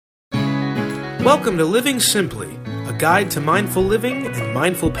Welcome to Living Simply, a guide to mindful living and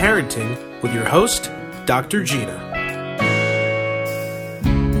mindful parenting with your host, Dr. Gina.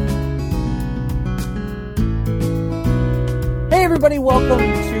 Hey everybody, welcome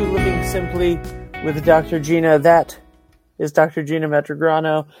to Living Simply with Dr. Gina. That is Dr. Gina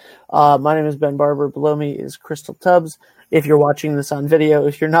Metrograno. My name is Ben Barber. Below me is Crystal Tubbs. If you're watching this on video,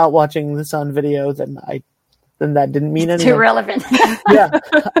 if you're not watching this on video, then that didn't mean anything. Too relevant. Yeah.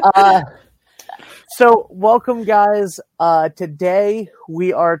 So welcome guys. Today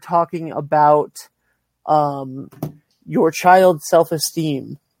we are talking about your child's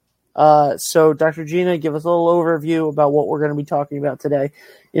self-esteem. So Dr. Gina, give us a little overview about what we're going to be talking about today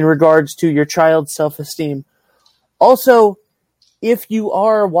in regards to your child's self-esteem. Also, if you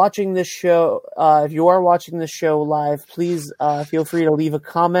are watching this show live, please feel free to leave a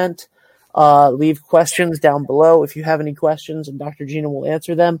comment, leave questions down below if you have any questions, and Dr. Gina will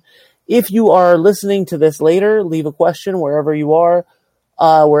answer them. If you are listening to this later, leave a question wherever you are,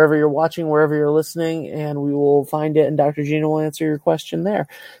 wherever you're watching, wherever you're listening, and we will find it, and Dr. Gina will answer your question there.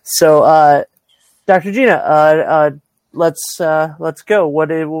 So, Dr. Gina, let's go.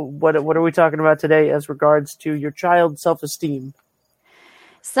 What are we talking about today as regards to your child's self-esteem?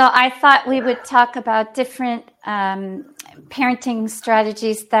 So I thought we would talk about different parenting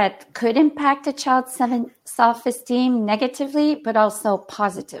strategies that could impact a child's self-esteem negatively, but also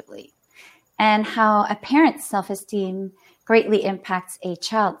positively, and how a parent's self-esteem greatly impacts a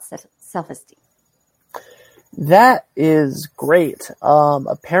child's self-esteem. That is great.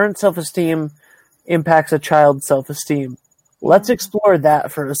 A parent's self-esteem impacts a child's self-esteem. Let's explore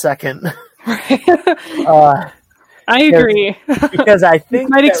that for a second. I agree. Because I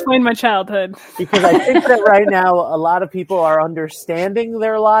think might explain my childhood. Because I think that right now a lot of people are understanding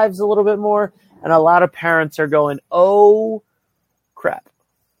their lives a little bit more, and a lot of parents are going, "Oh, crap."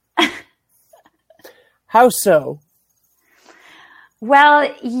 How so?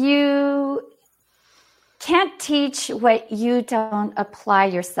 Well, you can't teach what you don't apply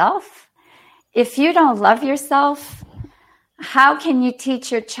yourself. If you don't love yourself, how can you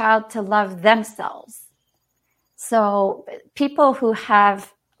teach your child to love themselves? So people who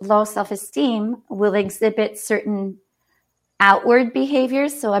have low self-esteem will exhibit certain outward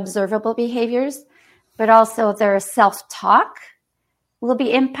behaviors, so observable behaviors, but also their self-talk will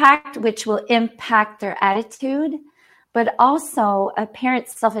be impacted, which will impact their attitude. But also a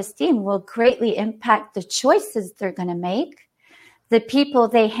parent's self-esteem will greatly impact the choices they're going to make, the people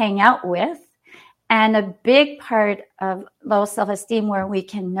they hang out with. And a big part of low self-esteem where we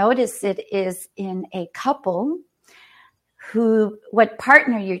can notice it is in a couple what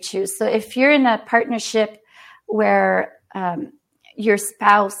partner you choose. So if you're in a partnership where your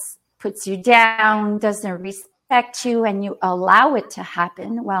spouse puts you down, doesn't respect you, and you allow it to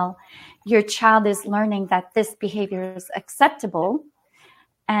happen, well, your child is learning that this behavior is acceptable.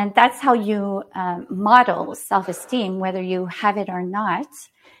 And that's how you model self-esteem, whether you have it or not.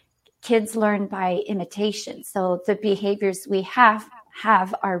 Kids learn by imitation. So the behaviors we have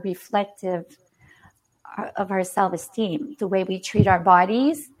are reflective of our self-esteem, the way we treat our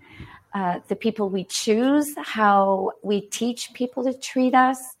bodies, the people we choose, how we teach people to treat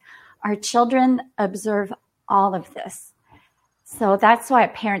us. Our children observe all of this. So that's why a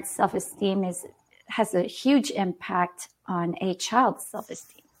parent's self-esteem has a huge impact on a child's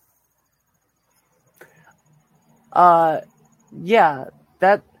self-esteem. Yeah,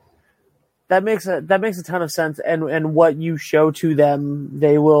 that makes a ton of sense. And what you show to them,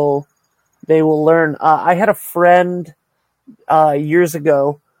 they will learn. I had a friend years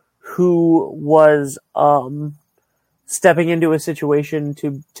ago who was stepping into a situation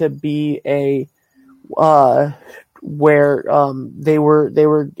to be where they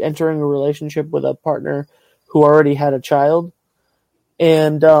were entering a relationship with a partner who already had a child,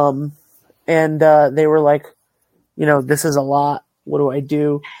 and they were like, this is a lot. What do I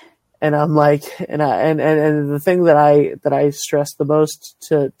do? And I'm like, and the thing that I stressed the most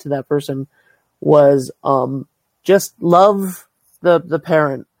to that person was just love the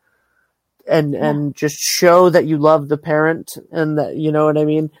parent and just show that you love the parent, and that, you know what I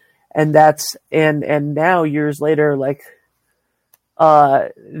mean? And that's and now years later, like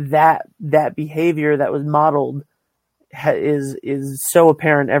that behavior that was modeled is so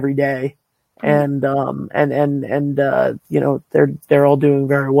apparent every day. And they're all doing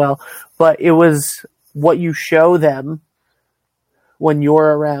very well, but it was what you show them when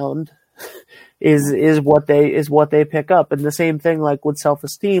you're around is what they pick up. And the same thing, like with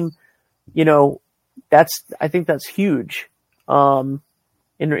self-esteem, I think that's huge.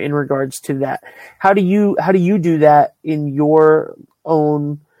 in regards to that. How do you do that in your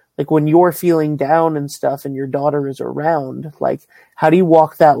own, like when you're feeling down and stuff and your daughter is around, like how do you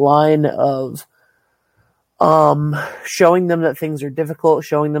walk that line of showing them that things are difficult,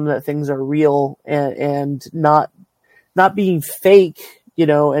 showing them that things are real, and not being fake, you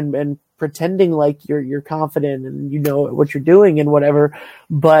know, and pretending like you're confident and you know what you're doing and whatever.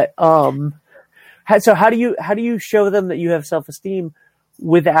 But so how do you show them that you have self-esteem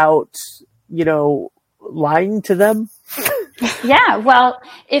without, you know, lying to them? Yeah, well,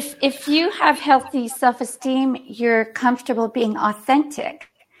 if you have healthy self-esteem, you're comfortable being authentic.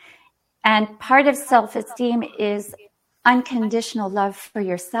 And part of self-esteem is unconditional love for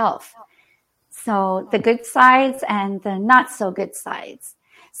yourself. So the good sides and the not so good sides.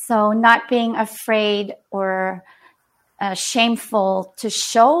 So not being afraid or shameful to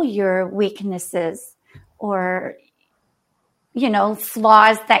show your weaknesses or, you know,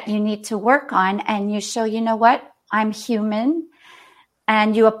 flaws that you need to work on. And you show, you know what, I'm human.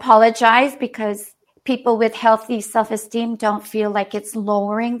 And you apologize because people with healthy self-esteem don't feel like it's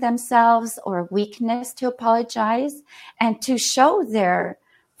lowering themselves or weakness to apologize and to show their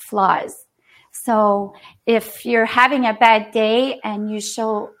flaws. So if you're having a bad day and you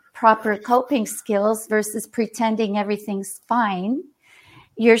show proper coping skills versus pretending everything's fine,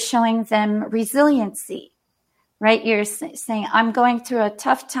 you're showing them resiliency, right? You're saying, I'm going through a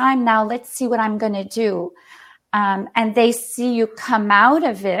tough time. Now let's see what I'm going to do. And they see you come out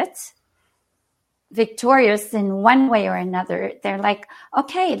of it victorious in one way or another. They're like,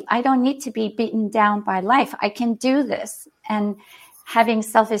 okay, I don't need to be beaten down by life. I can do this. And having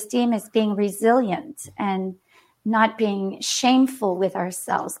self-esteem is being resilient and not being shameful with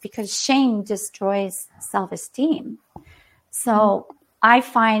ourselves, because shame destroys self-esteem. So I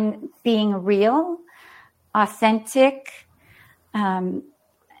find being real, authentic, and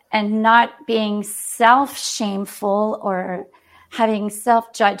not being self-shameful or having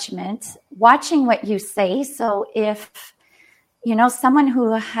self-judgment, watching what you say. So if, you know, someone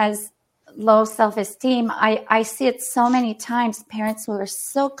who has low self-esteem, I see it so many times, parents who are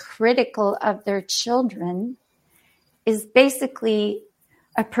so critical of their children is basically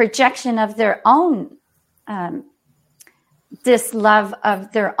a projection of their own dislove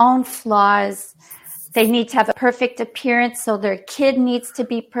of their own flaws. They need to have a perfect appearance, so their kid needs to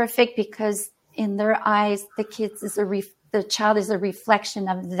be perfect because in their eyes, the child is a reflection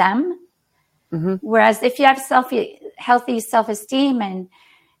of them. Mm-hmm. Whereas if you have healthy self-esteem and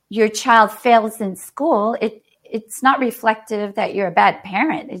your child fails in school, it's not reflective that you're a bad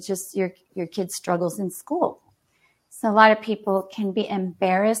parent. It's just your kid struggles in school. So a lot of people can be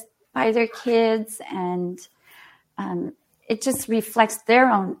embarrassed by their kids, and it just reflects their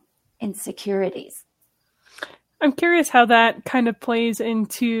own insecurities. I'm curious how that kind of plays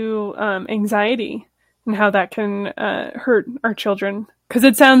into anxiety and how that can hurt our children. Because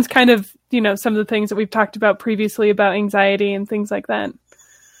it sounds kind of, you know, some of the things that we've talked about previously about anxiety and things like that.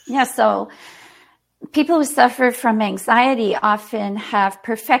 Yeah, so people who suffer from anxiety often have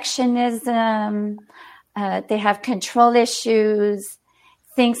perfectionism, they have control issues,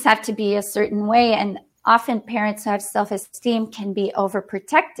 things have to be a certain way, and often parents who have self-esteem can be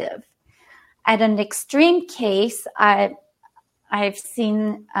overprotective. At an extreme case, I've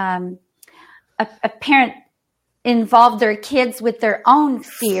seen a parent involve their kids with their own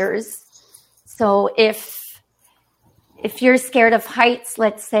fears. So if you're scared of heights,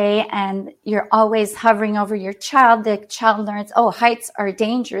 let's say, and you're always hovering over your child, the child learns, oh, heights are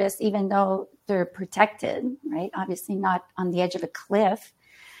dangerous, even though they're protected, right? Obviously not on the edge of a cliff.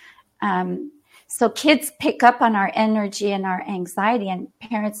 So kids pick up on our energy and our anxiety, and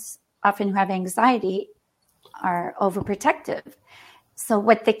parents often who have anxiety are overprotective. So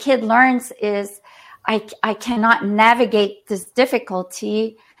what the kid learns is, I cannot navigate this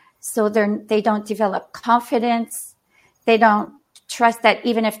difficulty, so they don't develop confidence. They don't trust that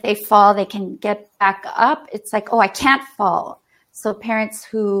even if they fall, they can get back up. It's like, oh, I can't fall. So parents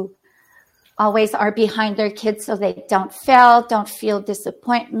who always are behind their kids so they don't fail, don't feel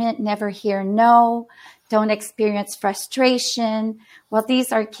disappointment, never hear no, don't experience frustration. Well,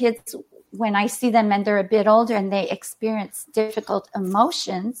 these are kids, when I see them and they're a bit older and they experience difficult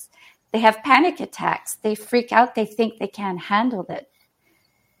emotions, they have panic attacks. They freak out. They think they can't handle it.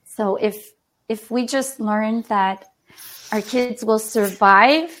 So if we just learn that our kids will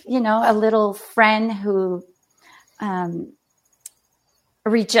survive, you know, a little friend who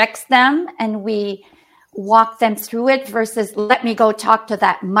rejects them, and we walk them through it versus let me go talk to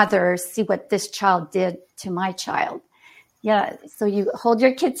that mother, see what this child did to my child. Yeah. So you hold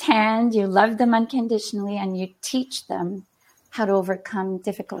your kid's hand, you love them unconditionally, and you teach them how to overcome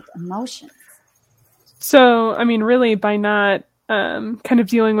difficult emotions. So, I mean, really by not kind of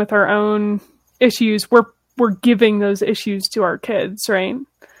dealing with our own issues, we're giving those issues to our kids, right?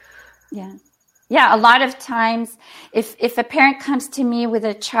 Yeah. Yeah. A lot of times, if a parent comes to me with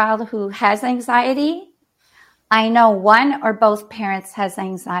a child who has anxiety, I know one or both parents has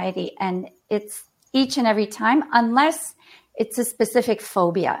anxiety, and it's each and every time, unless it's a specific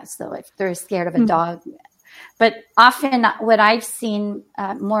phobia. So if they're scared of a dog. But often what I've seen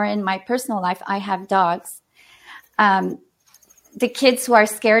more in my personal life, I have dogs. The kids who are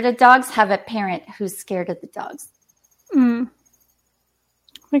scared of dogs have a parent who's scared of the dogs.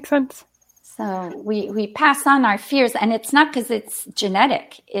 Makes sense. So we pass on our fears, and it's not because it's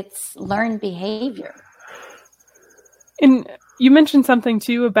genetic, it's learned behavior. And you mentioned something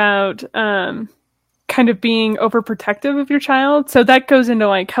too about kind of being overprotective of your child. So that goes into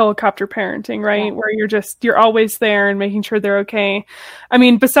like helicopter parenting, right? Yeah. Where you're always there and making sure they're okay. I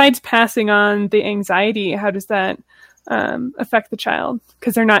mean, besides passing on the anxiety, how does that affect the child?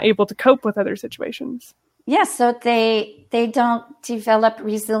 Because they're not able to cope with other situations. Yeah, so they don't develop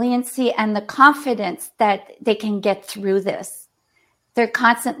resiliency and the confidence that they can get through this. They're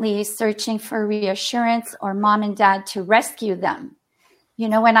constantly searching for reassurance or mom and dad to rescue them. You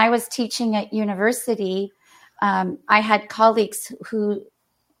know, when I was teaching at university, I had colleagues who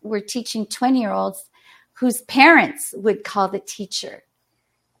were teaching 20-year-olds whose parents would call the teacher.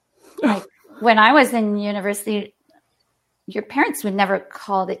 Like when I was in university, your parents would never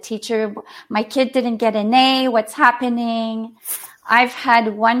call the teacher. My kid didn't get an A. What's happening? I've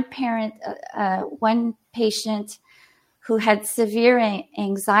had one patient who had severe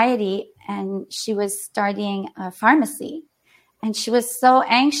anxiety, and she was starting a pharmacy. And she was so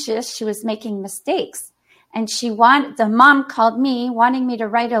anxious, she was making mistakes. And the mom called me wanting me to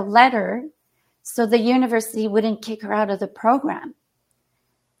write a letter so the university wouldn't kick her out of the program.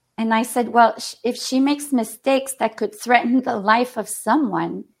 And I said, well, if she makes mistakes that could threaten the life of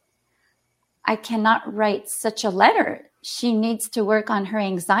someone, I cannot write such a letter. She needs to work on her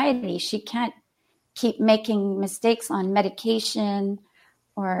anxiety. She can't keep making mistakes on medication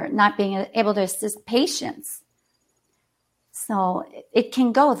or not being able to assist patients. So it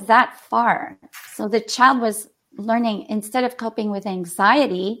can go that far. So the child was learning, instead of coping with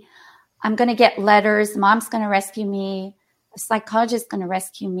anxiety, I'm going to get letters, mom's going to rescue me, a psychologist is going to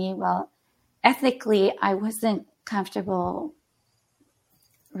rescue me. Well, ethically, I wasn't comfortable,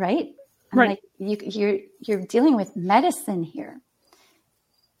 right? Right. Like, you're dealing with medicine here.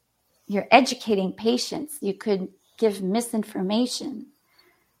 You're educating patients. You could give misinformation.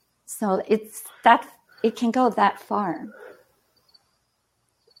 So it can go that far.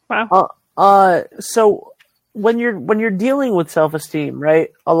 Wow. So when you're dealing with self-esteem,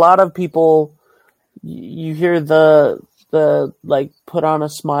 right? A lot of people, you hear the like put on a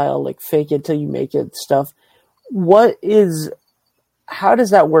smile, like fake it till you make it stuff. How does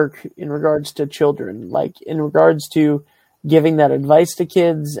that work in regards to children? Like in regards to giving that advice to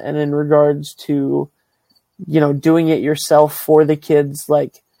kids, and in regards to, doing it yourself for the kids.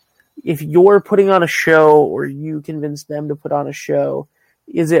 Like if you're putting on a show or you convince them to put on a show,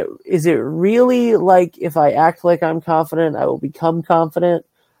 is it really like if I act like I'm confident, I will become confident?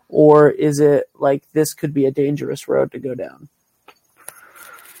 Or is it like this could be a dangerous road to go down?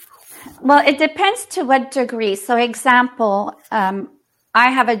 Well, it depends to what degree. So example, I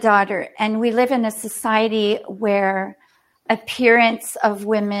have a daughter, and we live in a society where appearance of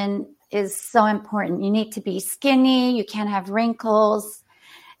women is so important. You need to be skinny. You can't have wrinkles.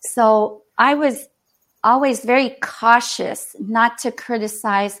 So I was always very cautious not to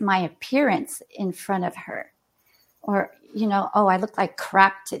criticize my appearance in front of her, or, I look like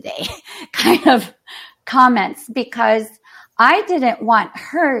crap today kind of comments, because I didn't want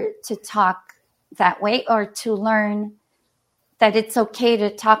her to talk that way or to learn that it's okay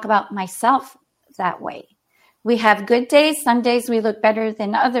to talk about myself that way. We have good days. Some days we look better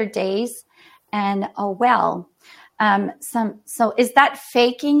than other days. And so is that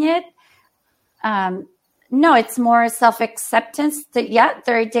faking it? No, it's more self-acceptance that,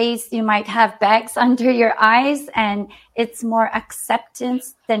 there are days you might have bags under your eyes, and it's more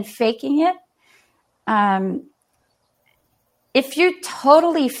acceptance than faking it. If you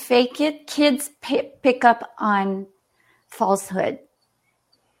totally fake it, kids pick up on falsehood.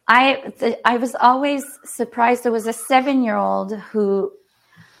 I was always surprised. There was a 7-year-old who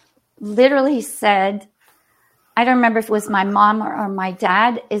literally said, I don't remember if it was my mom or my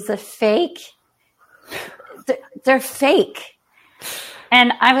dad, is a fake. They're fake.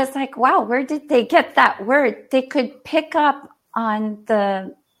 And I was like, wow, where did they get that word? They could pick up on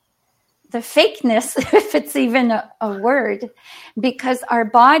the fakeness, if it's even a word, because our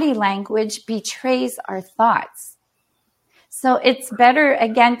body language betrays our thoughts. So it's better,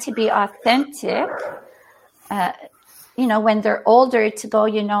 again, to be authentic, when they're older, to go,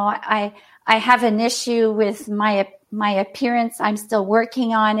 I have an issue with my appearance. I'm still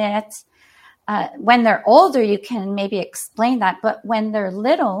working on it. When they're older, you can maybe explain that. But when they're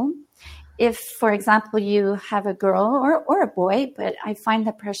little, if, for example, you have a girl or a boy, but I find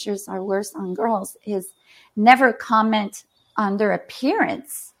the pressures are worse on girls, is never comment on their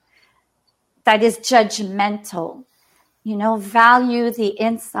appearance. That is judgmental. Value the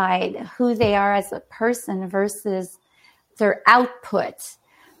inside, who they are as a person versus their output,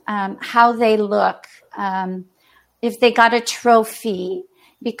 how they look, if they got a trophy.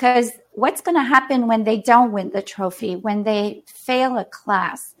 Because what's going to happen when they don't win the trophy, when they fail a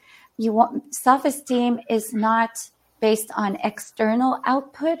class? Self-esteem is not based on external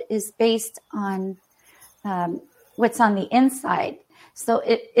output, is based on what's on the inside. So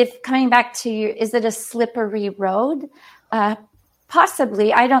if coming back to you, is it a slippery road?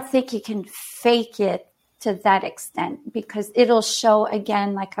 Possibly. I don't think you can fake it to that extent, because it'll show,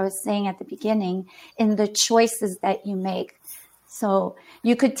 again, like I was saying at the beginning, in the choices that you make. So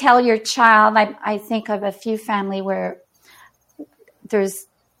you could tell your child, I think of a few family where there's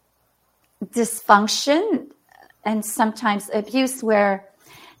dysfunction and sometimes abuse, where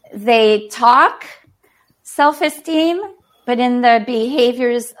they talk self-esteem, but in the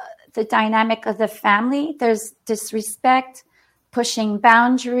behaviors, the dynamic of the family, there's disrespect, pushing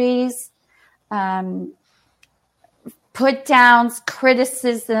boundaries, put downs,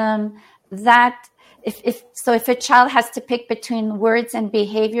 criticism. That if a child has to pick between words and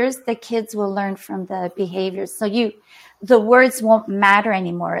behaviors, the kids will learn from the behaviors. So the words won't matter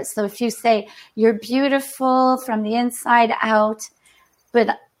anymore. So if you say you're beautiful from the inside out,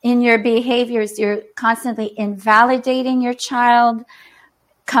 but in your behaviors, you're constantly invalidating your child,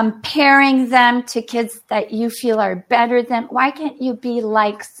 comparing them to kids that you feel are better than. Why can't you be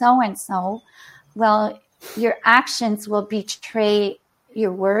like so-and-so? Well, your actions will betray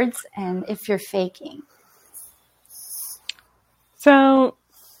your words, and if you're faking. So,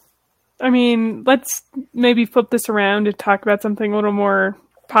 let's maybe flip this around and talk about something a little more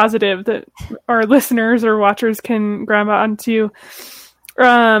positive that our listeners or watchers can grab onto.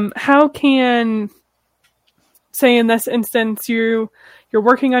 How can, say in this instance, you're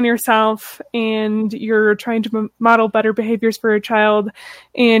working on yourself and you're trying to model better behaviors for a child,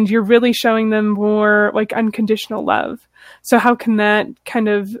 and you're really showing them more like unconditional love. So how can that kind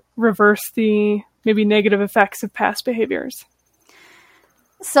of reverse the maybe negative effects of past behaviors?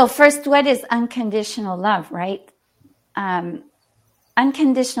 So first, what is unconditional love, right?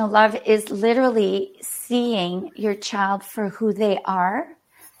 Unconditional love is literally seeing your child for who they are,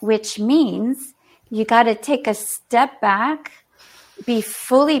 which means you got to take a step back, be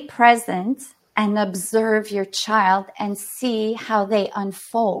fully present, and observe your child and see how they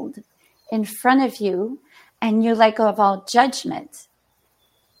unfold in front of you, and you let go of all judgment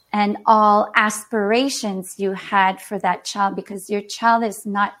and all aspirations you had for that child, because your child is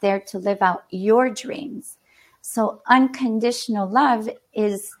not there to live out your dreams. So unconditional love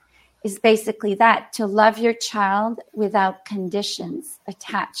is basically that, to love your child without conditions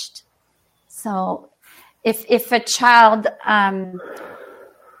attached. So if a child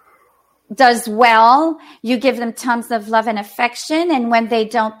does well, you give them tons of love and affection, and when they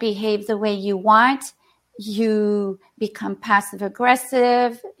don't behave the way you want, you become passive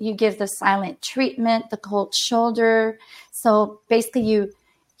aggressive, you give the silent treatment, the cold shoulder. So basically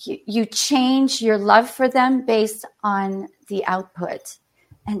you change your love for them based on the output,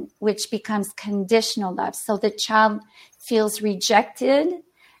 and which becomes conditional love. So the child feels rejected,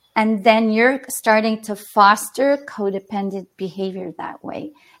 and then you're starting to foster codependent behavior that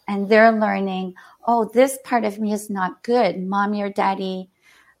way. And they're learning, oh, this part of me is not good, mommy or daddy.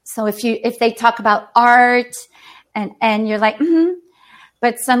 So if they talk about art and you're like,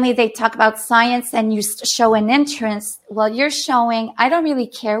 but suddenly they talk about science and you show an interest, well, you're showing, I don't really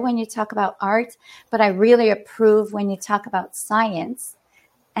care when you talk about art, but I really approve when you talk about science.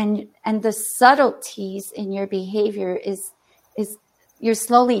 And the subtleties in your behavior is you're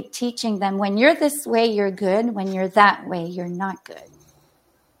slowly teaching them, when you're this way, you're good. When you're that way, you're not good.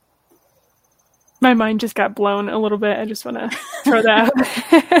 My mind just got blown a little bit. I just want to throw that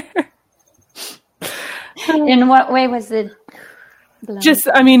out. In what way was it blown? Just,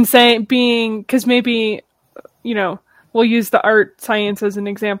 because maybe, we'll use the art science as an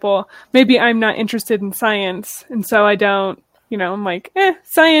example. Maybe I'm not interested in science, and so I don't, I'm like,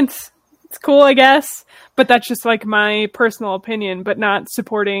 science, it's cool, I guess. But that's just like my personal opinion, but not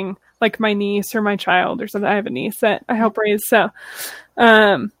supporting like my niece or my child or something. I have a niece that I help raise. So,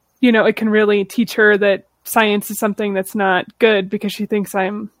 it can really teach her that science is something that's not good because she thinks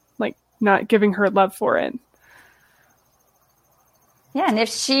I'm like not giving her love for it. Yeah, and if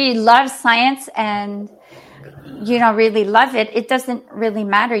she loves science and you don't really love it, it doesn't really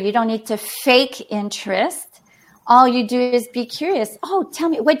matter. You don't need to fake interest. All you do is be curious. Oh, tell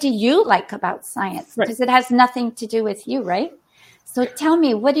me, what do you like about science? Right. Because it has nothing to do with you, right? So tell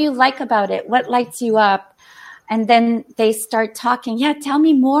me, what do you like about it? What lights you up? And then they start talking. Yeah, tell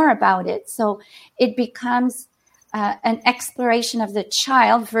me more about it. So it becomes an exploration of the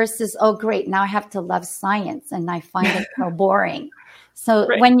child versus, oh, great, now I have to love science and I find it so boring. So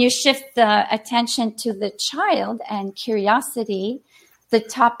Right. when you shift the attention to the child and curiosity, the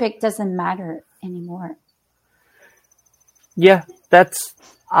topic doesn't matter anymore. Yeah, that's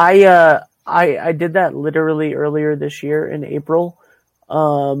I did that literally earlier this year in April.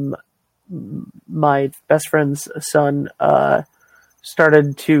 My best friend's son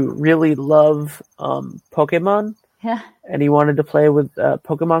started to really love Pokemon, Yeah. and he wanted to play with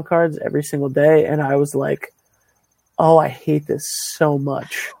Pokemon cards every single day, and I was like, oh, I hate this so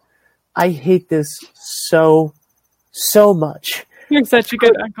much. I hate this so much. You're such a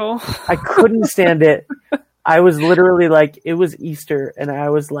good uncle. I couldn't stand it. I was literally like, it was Easter, and I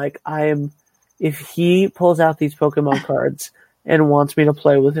was like, if he pulls out these Pokemon cards and wants me to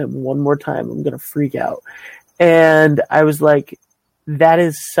play with him one more time, I'm going to freak out. And I was like, that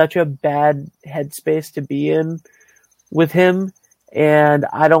is such a bad headspace to be in with him. And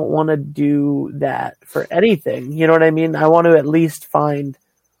I don't want to do that for anything. You know what I mean? I want to at least find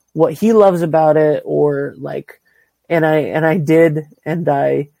what he loves about it, or like, and I did, and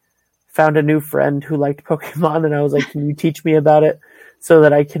I found a new friend who liked Pokemon, and I was like, can you teach me about it so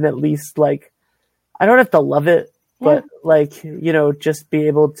that I can at least, like, I don't have to love it, but like, you know, just be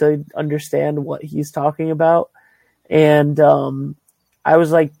able to understand what he's talking about. And I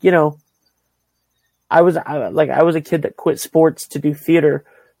was like, you know, I was a kid that quit sports to do theater.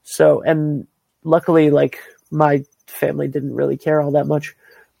 So, and luckily, like, my family didn't really care all that much,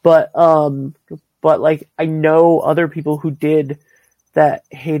 but like, I know other people who did, that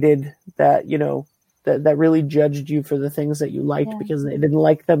hated, that, you know, that really judged you for the things that you liked because they didn't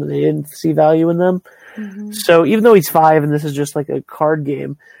like them and they didn't see value in them. Mm-hmm. So even though he's 5 and this is just like a card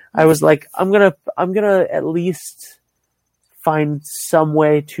game, I was like, I'm gonna at least find some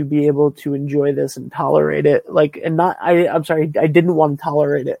way to be able to enjoy this and tolerate it. Like, and not, I'm sorry, I didn't want to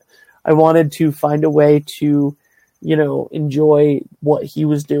tolerate it. I wanted to find a way to, you know, enjoy what he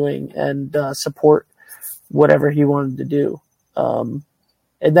was doing and support whatever he wanted to do. And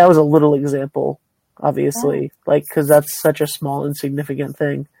that was a little example, obviously, like, cause that's such a small, insignificant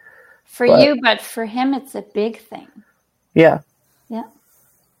thing for you, but for him, it's a big thing. Yeah. Yeah.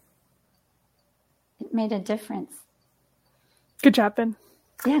 It made a difference. Good job, Ben.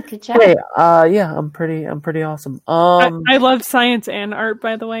 Yeah. Good job. Hey, yeah, I'm pretty awesome. I love science and art,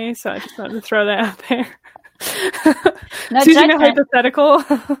 by the way, so I just wanted to throw that out there. No Using a judgment. hypothetical.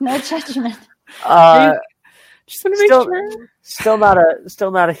 No judgment. Just want to make sure. Still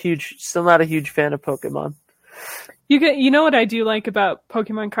not a huge fan of Pokemon. You know what I do like about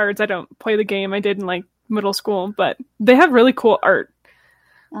Pokemon cards? I don't play the game. I did in like middle school, but they have really cool art.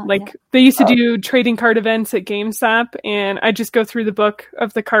 They used to do trading card events at GameStop, and I just go through the book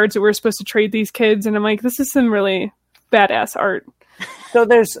of the cards that we're supposed to trade these kids, and I'm like, this is some really badass art. So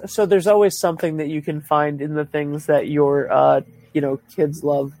there's always something that you can find in the things that your kids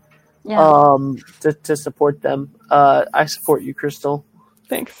love. Yeah. To support them. I support you, Crystal.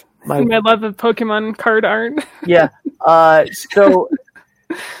 Thanks. My love of Pokemon card art. Yeah. So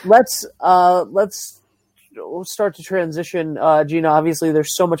let's start to transition. Gina, obviously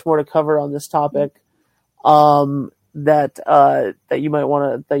there's so much more to cover on this topic that you might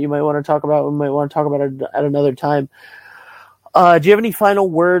want to talk about. We might want to talk about it at another time. Do you have any final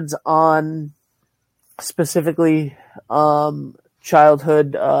words on specifically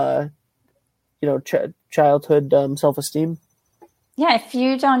childhood self-esteem? Yeah, if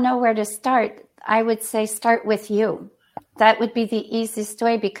you don't know where to start, I would say start with you. That would be the easiest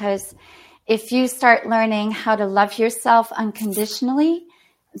way, because if you start learning how to love yourself unconditionally,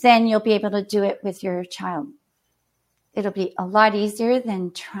 then you'll be able to do it with your child. It'll be a lot easier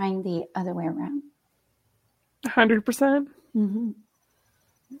than trying the other way around. 100%. Mm-hmm.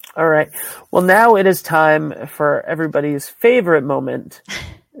 All right. Well, now it is time for everybody's favorite moment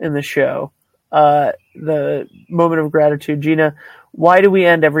in the show, the moment of gratitude. Gina, why do we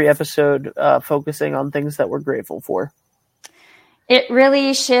end every episode focusing on things that we're grateful for? It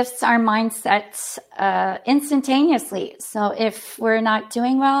really shifts our mindsets instantaneously. So if we're not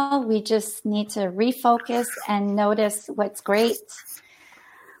doing well, we just need to refocus and notice what's great.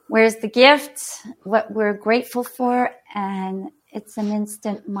 Where's the gift? What we're grateful for. And it's an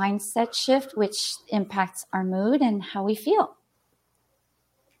instant mindset shift, which impacts our mood and how we feel.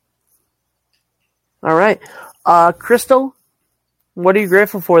 All right. Crystal, what are you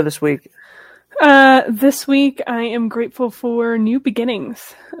grateful for this week? This week, I am grateful for new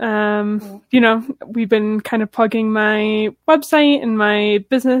beginnings. We've been kind of plugging my website and my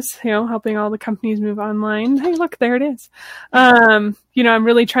business, helping all the companies move online. Hey, look, there it is. I'm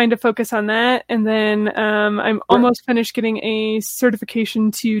really trying to focus on that. And then I'm almost finished getting a certification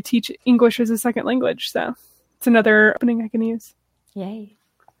to teach English as a second language. So it's another opening I can use. Yay.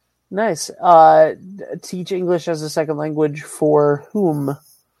 Nice. Teach English as a second language for whom?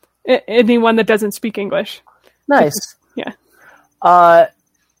 Anyone that doesn't speak English. Nice. Yeah.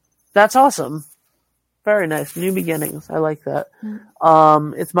 That's awesome. Very nice. New beginnings. I like that.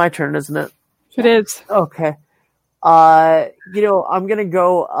 It's my turn, isn't it? It is. Okay. I'm going to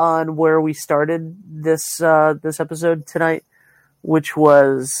go on where we started this episode tonight, which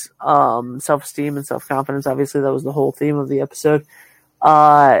was self-esteem and self-confidence. Obviously, that was the whole theme of the episode.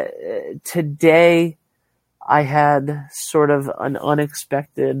 Today, I had sort of an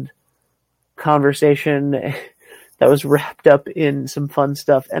unexpected conversation that was wrapped up in some fun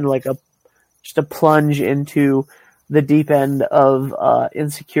stuff and like just a plunge into the deep end of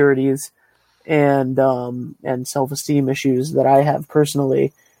insecurities and self-esteem issues that I have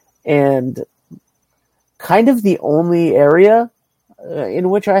personally, and kind of the only area in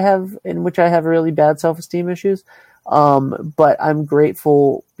which I have really bad self-esteem issues. But I'm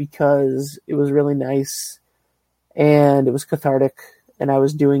grateful because it was really nice. And it was cathartic, and I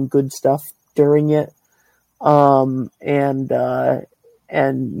was doing good stuff during it. There's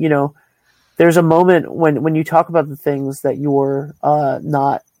a moment when you talk about the things that you're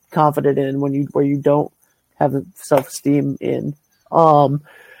not confident in, where you don't have self-esteem in, and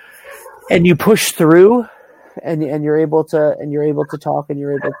you push through, and you're able to talk, and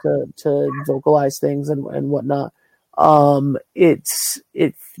you're able to vocalize things and whatnot.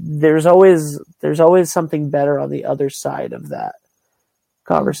 There's always something better on the other side of that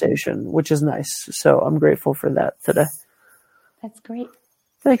conversation, which is nice. So I'm grateful for that today. That's great.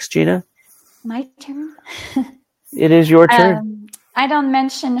 Thanks, Gina. My turn. It is your turn. I don't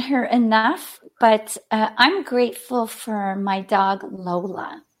mention her enough, but I'm grateful for my dog,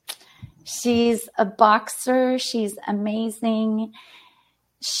 Lola. She's a boxer. She's amazing.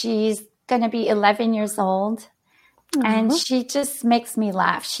 She's going to be 11 years old. And she just makes me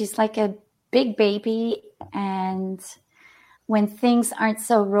laugh. She's like a big baby. And when things aren't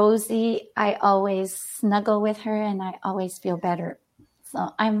so rosy, I always snuggle with her and I always feel better.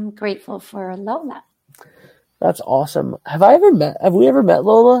 So I'm grateful for Lola. That's awesome. Have we ever met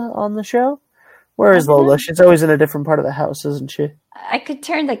Lola on the show? Where is Lola? She's always in a different part of the house, isn't she? I could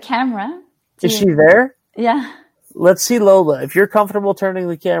turn the camera. Is she there? Yeah. Let's see Lola. If you're comfortable turning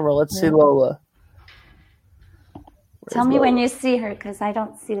the camera, let's see Lola. Tell me when you see her, because I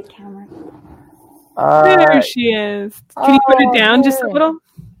don't see the camera. There she is. Can you put it down just a little?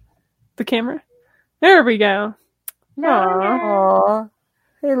 The camera? There we go. Aww.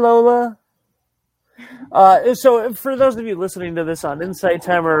 Hey, Lola. So for those of you listening to this on Insight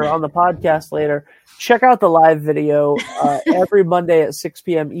Time or on the podcast later, check out the live video every Monday at 6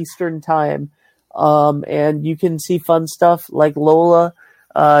 p.m. Eastern Time. And you can see fun stuff like Lola,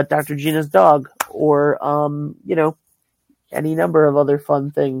 Dr. Gina's dog, or, any number of other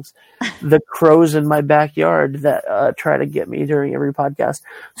fun things. The crows in my backyard that try to get me during every podcast.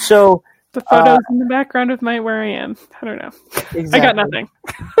 So the photos in the background of where I am. I don't know. Exactly. I got nothing.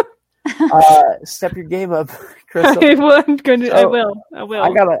 Step your game up, Crystal. I will.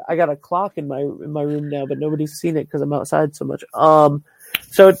 I got a clock in my room now, but nobody's seen it because I'm outside so much.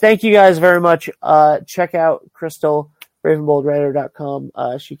 So thank you guys very much. Check out Crystal,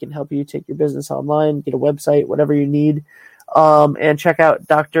 ravenboldwriter.com. She can help you take your business online, get a website, whatever you need. And check out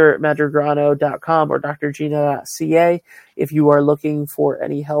drmadrigrano.com or drgina.ca if you are looking for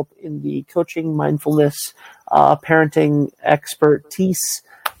any help in the coaching, mindfulness, parenting expertise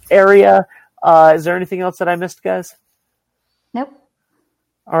area. Is there anything else that I missed, guys? Nope.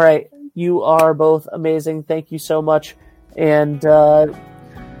 All right. You are both amazing. Thank you so much. And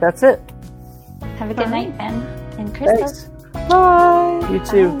that's it. Have a good night, Ben and Crystal. Thanks. Bye. You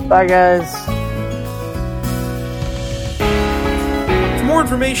too. Bye, guys. For more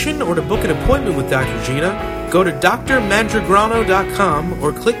information or to book an appointment with Dr. Gina, go to drmandragrano.com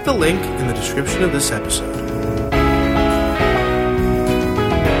or click the link in the description of this episode.